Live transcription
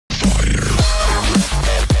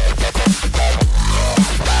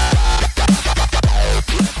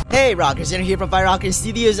Hey Rockers, and here from Fire Rocker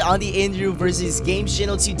Studios on the Andrew vs. Games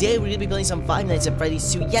channel. Today we're going to be playing some Five Nights at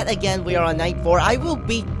Freddy's 2. Yet again, we are on night 4. I will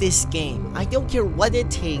beat this game. I don't care what it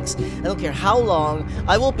takes. I don't care how long.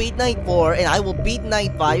 I will beat night 4 and I will beat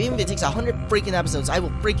night 5. Even if it takes 100 freaking episodes, I will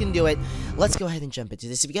freaking do it. Let's go ahead and jump into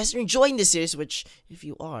this. If you guys are enjoying this series, which if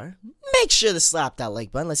you are, make sure to slap that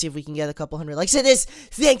like button. Let's see if we can get a couple hundred likes. It is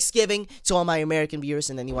Thanksgiving to all my American viewers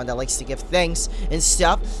and anyone that likes to give thanks and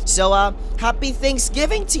stuff. So happy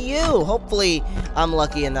Thanksgiving to you. Hopefully I'm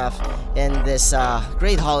lucky enough in this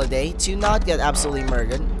great holiday to not get absolutely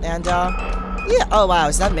murdered. And yeah, oh wow,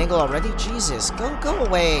 is that Mangle already? Jesus, go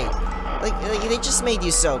away. Like they just made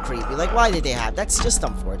you so creepy. Like, why did they have? That's just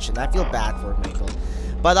unfortunate. I feel bad for Mangle.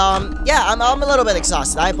 But yeah, I'm a little bit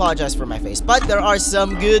exhausted. I apologize for my face. But there are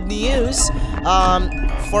some good news.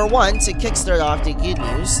 For one, to kickstart off the good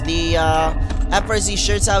news, the FRZ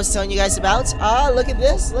shirts I was telling you guys about. Look at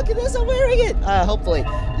this. Look at this. I'm wearing it. Hopefully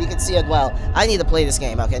you can see it well. I need to play this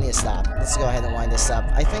game. Okay, I need to stop. Let's go ahead and wind this up.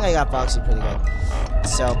 I think I got Foxy pretty good.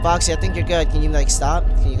 So, Foxy, I think you're good. Can you, like, stop?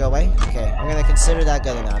 Can you go away? Okay, I'm gonna consider that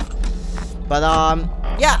good enough. But,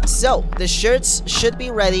 yeah, so, the shirts should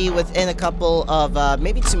be ready within a couple of,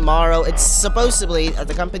 maybe tomorrow. It's supposedly,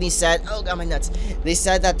 the company said, oh, got my nuts. They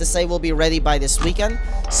said that the site will be ready by this weekend.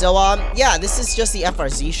 So, yeah, this is just the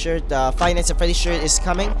FRZ shirt. The Five Nights at Freddy's shirt is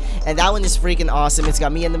coming, and that one is freaking awesome. It's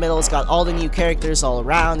got me in the middle. It's got all the new characters all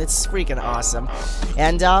around. It's freaking awesome.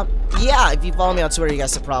 And, yeah, if you follow me on Twitter, you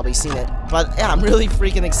guys have probably seen it. But, yeah, I'm really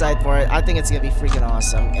freaking excited for it. I think it's gonna be freaking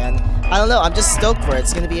awesome. And, I don't know, I'm just stoked for it.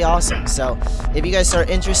 It's gonna be awesome. So, if you guys are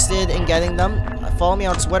interested in getting them, follow me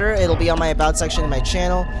on Twitter. It'll be on my about section of my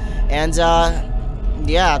channel. And,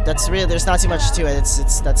 yeah, that's really, there's not too much to it.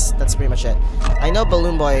 That's pretty much it. I know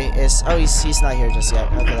Balloon Boy is, oh, he's not here just yet.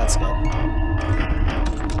 Okay, that's good.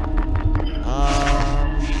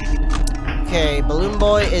 Okay, Balloon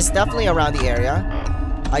Boy is definitely around the area.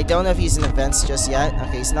 I don't know if he's in events just yet.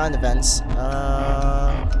 Okay, he's not in events.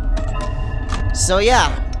 So yeah,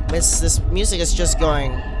 this music is just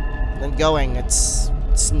going and going.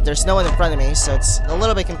 There's no one in front of me, so it's a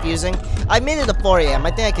little bit confusing. I made it to 4 AM.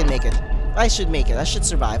 I think I can make it. I should make it. I should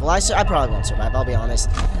survive. Well, I probably won't survive, I'll be honest.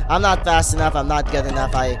 I'm not fast enough. I'm not good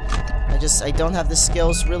enough. I don't have the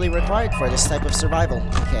skills really required for this type of survival.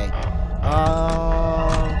 Okay.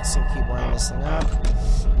 Let's keep winding this thing up.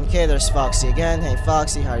 Okay, there's Foxy again. Hey,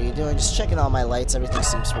 Foxy, how are you doing? Just checking all my lights. Everything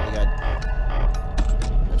seems pretty good.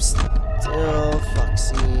 I'm still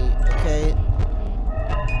Foxy. Okay.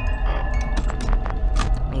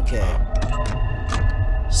 Okay.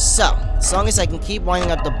 So, as long as I can keep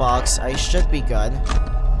winding up the box, I should be good.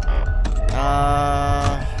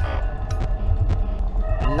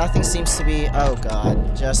 Nothing seems to be... Oh,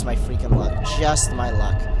 God. Just my freaking luck. Just my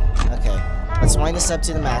luck. Okay. Let's wind this up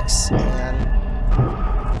to the max. And...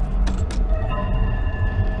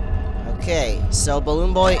 Okay, so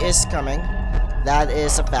Balloon Boy is coming. That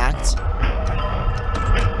is a fact.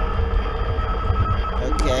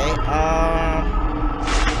 Okay,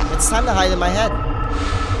 it's time to hide in my head.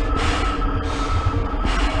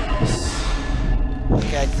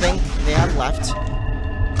 Okay, I think they have left.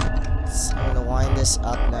 So I'm gonna wind this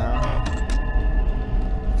up now.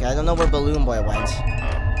 Okay, I don't know where Balloon Boy went.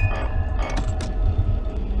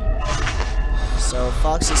 So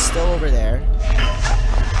Fox is still over there.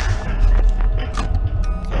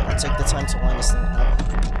 Take the time to wind this thing up.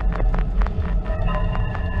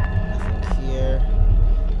 Nothing here.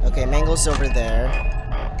 Okay, Mangle's over there.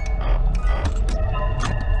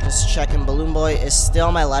 Just checking. Balloon Boy is still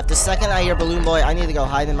on my left. The second I hear Balloon Boy, I need to go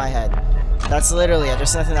hide in my head. That's literally it.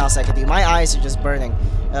 There's nothing else I can do. My eyes are just burning.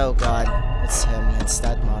 Oh god. It's him. It's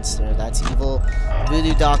that monster. That's evil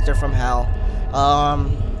voodoo doctor from hell.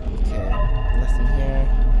 Okay. Nothing here.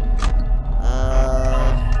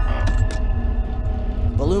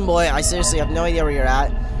 Balloon Boy, I seriously have no idea where you're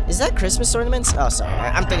at. Is that Christmas ornaments? Oh, sorry.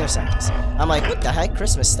 I'm thinking of something else. I'm like, what the heck?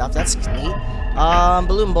 Christmas stuff. That's neat.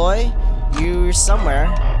 Balloon Boy, you're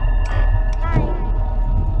somewhere.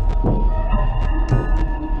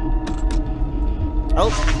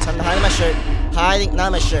 Oh, time to hide in my shirt. Hiding, not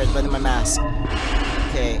in my shirt, but in my mask.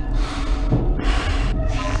 Okay.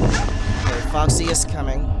 Okay, Foxy is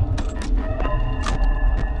coming.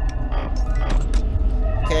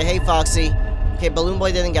 Okay, hey, Foxy. Okay, Balloon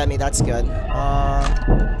Boy didn't get me. That's good.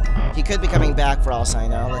 He could be coming back for all I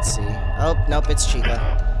know. Let's see. Oh, nope, it's Chica.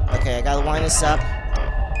 Okay, I gotta wind this up.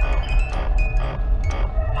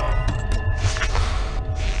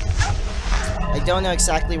 I don't know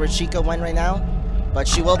exactly where Chica went right now, but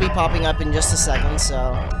she will be popping up in just a second,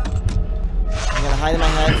 so... I'm gonna hide in my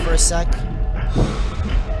head for a sec.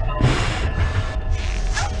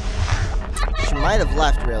 She might have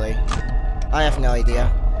left, really. I have no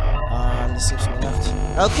idea. This seems to be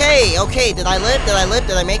enough. Okay, okay. Did I live? Did I live?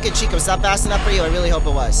 Did I make it, Chico? Was that fast enough for you? I really hope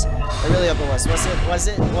it was. I really hope it was. Was it? Was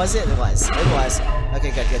it? Was it? It was. It was.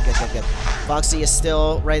 Okay, good, good, good, good, good. Foxy is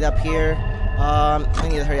still right up here. I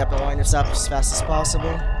need to hurry up and wind this up as fast as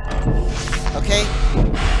possible. Okay.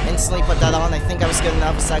 Instantly put that on. I think I was good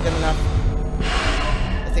enough. Is that good enough?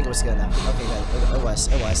 I think it was good enough. Okay, good. It was.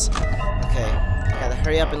 It was. Okay. I gotta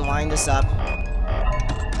hurry up and wind this up.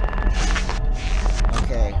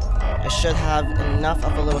 Okay. I should have enough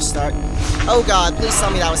of a little start. Oh god, please tell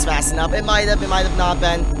me that was fast enough. It might have not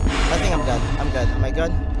been. I think I'm good. I'm good. Am I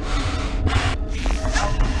good?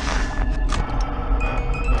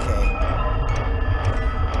 Okay.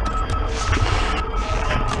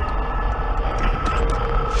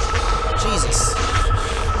 Jesus.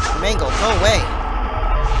 Mangle, go away.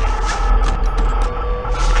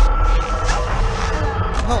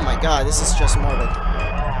 Oh my god, this is just morbid.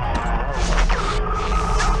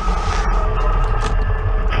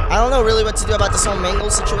 I don't know really what to do about this whole Mangle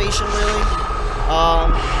situation, really.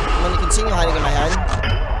 I'm going to continue hiding in my head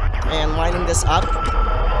and lining this up.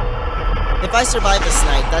 If I survive this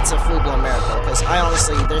night, that's a full-blown miracle, because I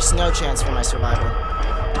honestly, there's no chance for my survival.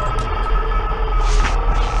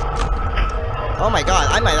 Oh my god,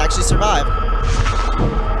 I might actually survive.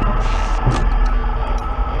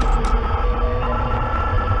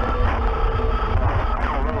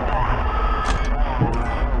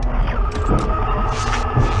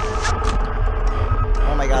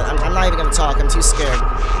 I'm not even gonna talk, I'm too scared.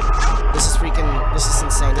 This is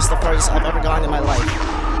insane. This is the farthest I've ever gone in my life.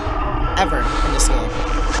 Ever in this game.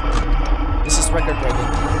 This is record breaking.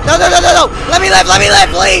 No, no, no, no, no! Let me live,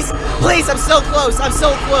 please! Please, I'm so close, I'm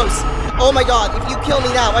so close! Oh my god, if you kill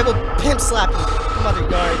me now, I will pimp slap you. Mother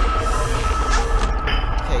guard.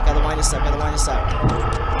 Okay, gotta wind this up, gotta wind this up.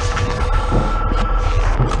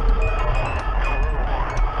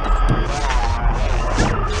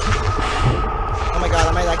 God,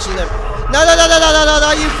 I might actually live. No, no, no, no, no, no, no,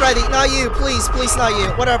 not you, Freddy. Not you, please, please, not you.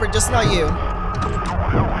 Whatever, just not you.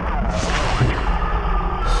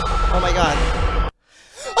 Oh my god.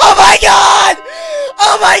 Oh my god!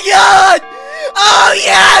 Oh my god! Oh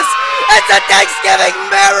yes! It's a Thanksgiving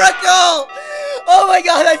miracle! Oh my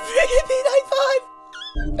god, I freaking beat night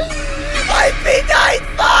 5! I beat night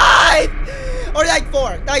 5! Or night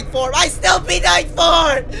 4, night 4. I still beat night 4!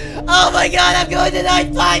 Oh my god, I'm going to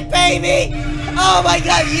night 5, baby! Oh my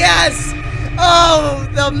god, yes! Oh,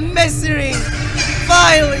 the misery!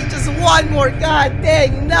 Finally, just one more god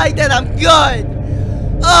dang night and I'm good!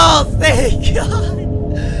 Oh, thank god!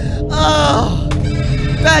 Oh,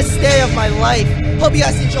 best day of my life. Hope you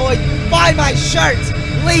guys enjoyed. Buy my shirt,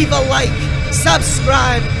 leave a like,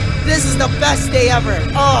 subscribe. This is the best day ever.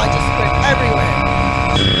 Oh, I just went everywhere.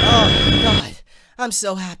 Oh god, I'm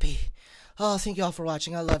so happy. Oh, thank you all for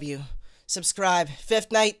watching. I love you. Subscribe.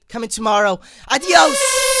 5th night coming tomorrow. Adios!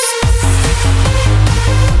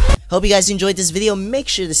 Hope you guys enjoyed this video. Make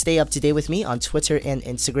sure to stay up to date with me on Twitter and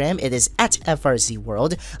Instagram. It is at FRZ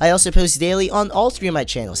World. I also post daily on all 3 of my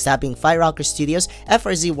channels, that being Firerocker Studios,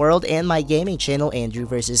 FRZ World, and my gaming channel, Andrew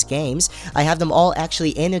vs. Games. I have them all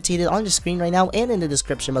actually annotated on the screen right now and in the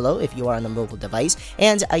description below if you are on a mobile device.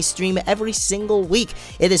 And I stream every single week.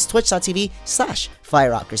 It is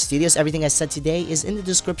twitch.tv/Firerocker Studios. Everything I said today is in the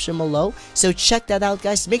description below. So check that out,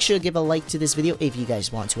 guys. Make sure to give a like to this video if you guys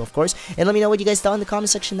want to, of course. And let me know what you guys thought in the comment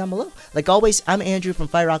section down below. Like always, I'm Andrew from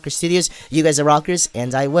Firerocker Studios. You guys are rockers,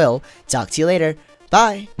 and I will talk to you later.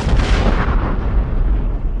 Bye!